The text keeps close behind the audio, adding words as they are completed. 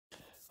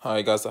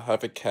Hi guys, I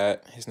have a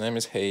cat. His name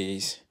is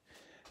Hayes,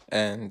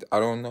 and I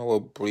don't know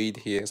what breed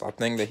he is. I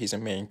think that he's a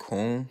Maine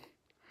Coon,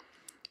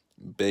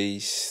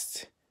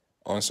 based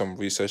on some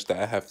research that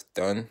I have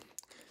done,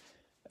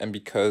 and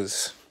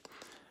because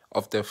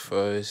of the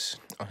furs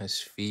on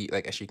his feet,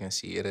 like as you can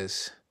see, it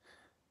is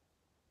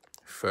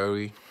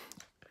furry.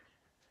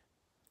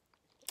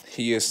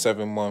 He is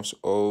 7 months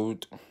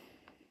old,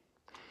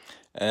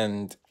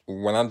 and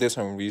when I did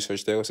some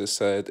research, they also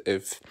said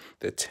if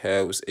the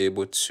tail was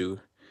able to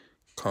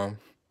come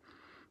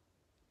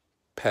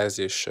past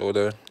his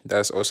shoulder,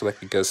 that's also like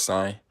a good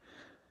sign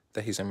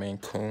that he's a Maine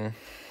Coon.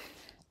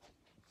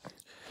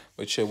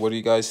 But yeah, what do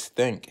you guys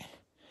think?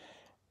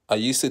 I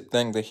used to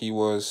think that he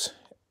was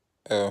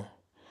a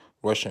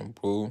Russian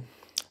Blue,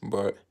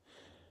 but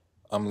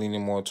I'm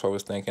leaning more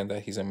towards thinking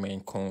that he's a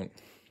Maine Coon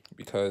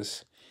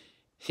because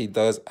he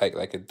does act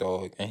like a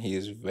dog and he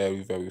is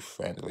very, very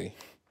friendly.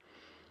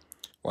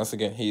 Once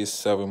again, he is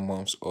 7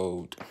 months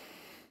old,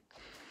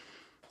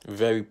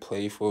 very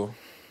playful,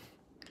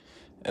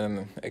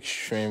 and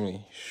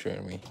extremely,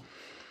 extremely.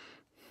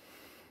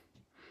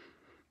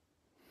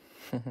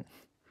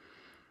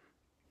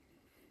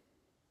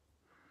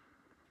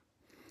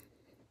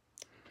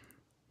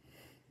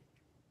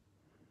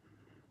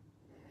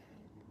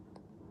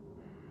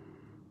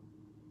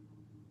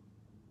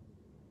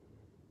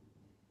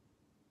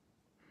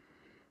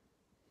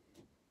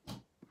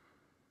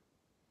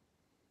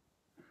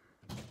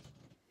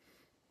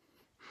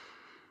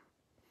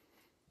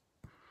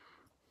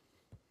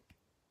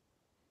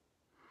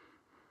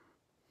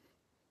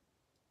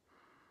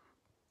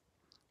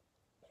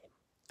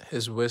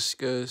 His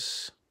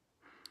whiskers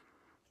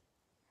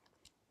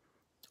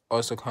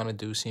also kind of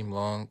do seem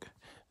long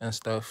and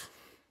stuff.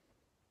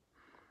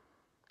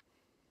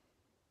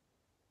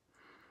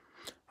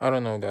 I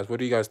don't know, guys. What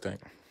do you guys think?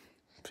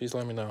 Please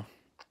let me know.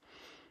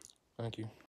 Thank you.